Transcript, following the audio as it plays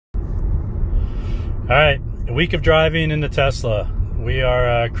All right, a week of driving in the Tesla. We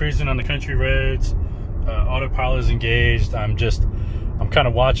are cruising on the country roads. Autopilot is engaged. I'm kind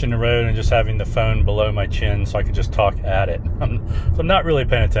of watching the road and just having the phone below my chin so I can just talk at it. So I'm not really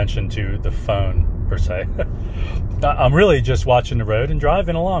paying attention to the phone per se. I'm really just watching the road and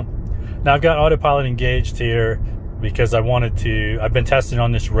driving along. Now I've got autopilot engaged here because I've been testing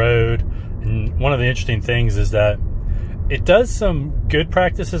on this road, and one of the interesting things is that it does some good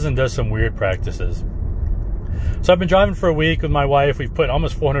practices and does some weird practices. So I've been driving for a week with my wife. We've put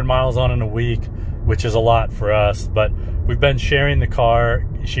almost 400 miles on in a week, which is a lot for us, but we've been sharing the car.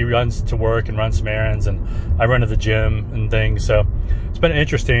 She runs to work and runs some errands, and I run to the gym and things. So it's been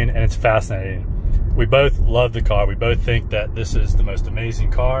interesting and it's fascinating. We both love the car. We both think that this is the most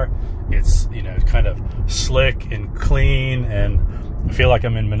amazing car. It's, you know, kind of slick and clean, and I feel like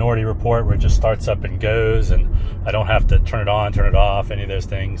I'm in Minority Report where it just starts up and goes, and I don't have to turn it on, turn it off, any of those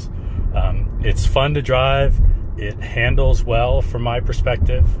things. It's fun to drive. It handles well from my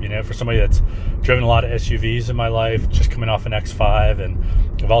perspective. You know, for somebody that's driven a lot of SUVs in my life, just coming off an X5, and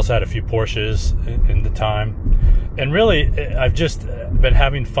I've also had a few Porsches in the time. And really, I've just been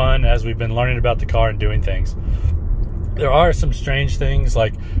having fun as we've been learning about the car and doing things. There are some strange things,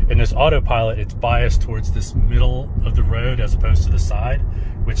 like in this autopilot, it's biased towards this middle of the road as opposed to the side,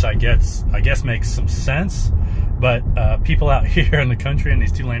 which I guess makes some sense. But people out here in the country in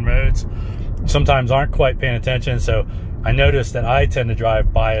these two-lane roads sometimes aren't quite paying attention. So I noticed that I tend to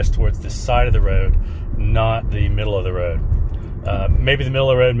drive biased towards the side of the road, not the middle of the road. Maybe the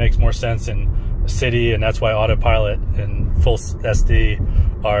middle of the road makes more sense in a city, and that's why autopilot and full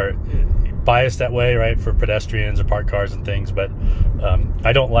SD are biased that way, right, for pedestrians or parked cars and things. But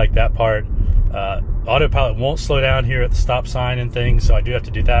I don't like that part. Autopilot won't slow down here at the stop sign and things, so I do have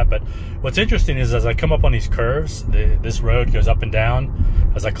to do that. But what's interesting is as I come up on these curves, this road goes up and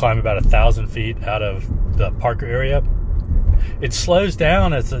down as I climb about 1,000 feet out of the parker area. It slows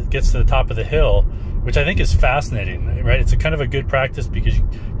down as it gets to the top of the hill, which I think is fascinating, right? It's a kind of a good practice because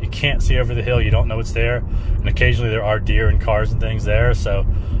you can't see over the hill. You don't know what's there, and occasionally there are deer and cars and things there. So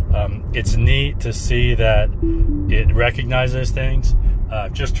it's neat to see that it recognizes things.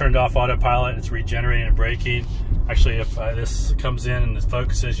 Just turned off autopilot. It's regenerating and braking. Actually, if this comes in and this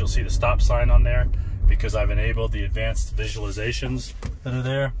focuses, you'll see the stop sign on there because I've enabled the advanced visualizations that are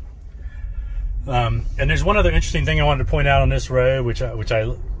there. And there's one other interesting thing I wanted to point out on this road, which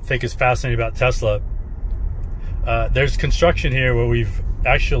I think is fascinating about Tesla. There's construction here where we've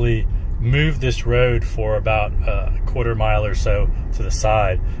actually moved this road for about a quarter mile or so to the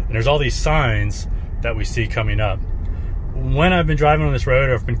side. And there's all these signs that we see coming up. When I've been driving on this road,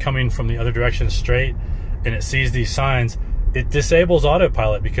 or I've been coming from the other direction straight, and it sees these signs, it disables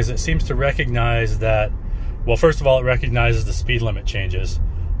autopilot because it seems to recognize that, well, first of all, it recognizes the speed limit changes.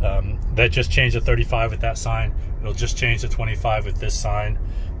 That just changed to 35 with that sign. It'll just change to 25 with this sign.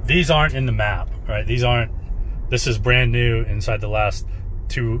 These aren't in the map, right? This is brand new inside the last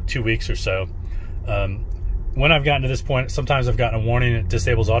two weeks or so. When I've gotten to this point, sometimes I've gotten a warning it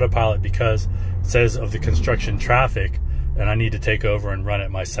disables autopilot because it says of the construction traffic, and I need to take over and run it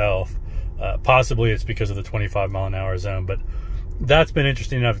myself. Possibly it's because of the 25-mile-an-hour zone, but that's been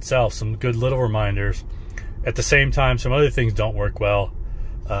interesting in of itself. Some good little reminders. At the same time, some other things don't work well.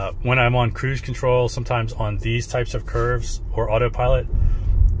 When I'm on cruise control, sometimes on these types of curves or autopilot,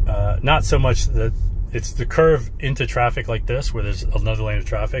 not so much that it's the curve into traffic like this where there's another lane of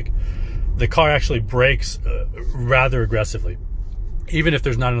traffic, the car actually brakes rather aggressively, even if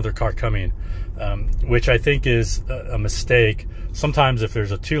there's not another car coming, which I think is a mistake. Sometimes if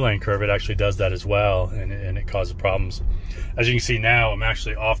there's a two-lane curve, it actually does that as well, and it causes problems. As you can see now, I'm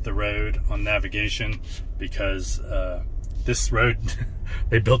actually off the road on navigation because this road,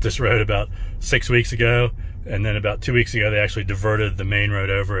 they built this road about 6 weeks ago, and then about 2 weeks ago, they actually diverted the main road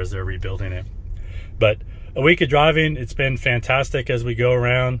over as they're rebuilding it. But a week of driving, it's been fantastic as we go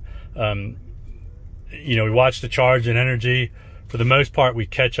around. You know, we watch the charge and energy. For the most part, we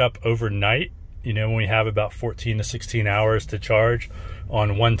catch up overnight, you know, when we have about 14 to 16 hours to charge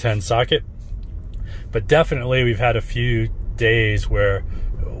on 110 socket. But definitely we've had a few days where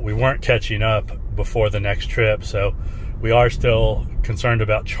we weren't catching up before the next trip. So we are still concerned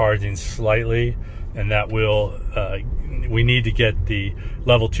about charging slightly, and that we need to get the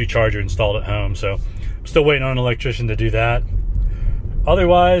level 2 charger installed at home. So I'm still waiting on an electrician to do that.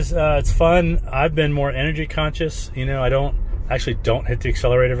 Otherwise, it's fun. I've been more energy conscious. You know, I actually don't hit the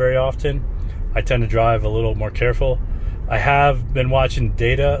accelerator very often. I tend to drive a little more careful. I have been watching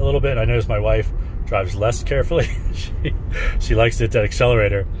data a little bit. I noticed my wife drives less carefully. she likes to hit that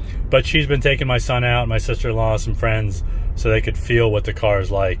accelerator. But she's been taking my son out, my sister-in-law, some friends so they could feel what the car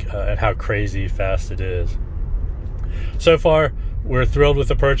is like and how crazy fast it is. So far, we're thrilled with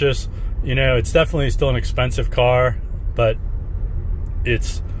the purchase. You know, it's definitely still an expensive car, but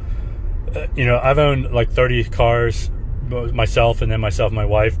it's, you know, I've owned like 30 cars myself, and then myself and my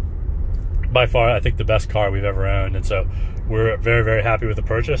wife. By far, I think the best car we've ever owned, and so we're very, very happy with the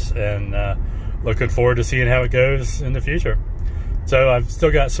purchase, and looking forward to seeing how it goes in the future. So I've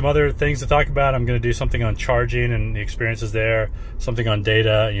still got some other things to talk about. I'm going to do something on charging and the experiences there, something on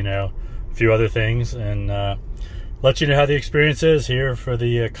data, you know, a few other things, and let you know how the experience is here for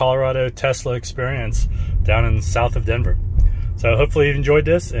the Colorado Tesla experience down in south of Denver. So hopefully you enjoyed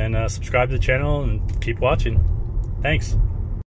this, and subscribe to the channel and keep watching. Thanks.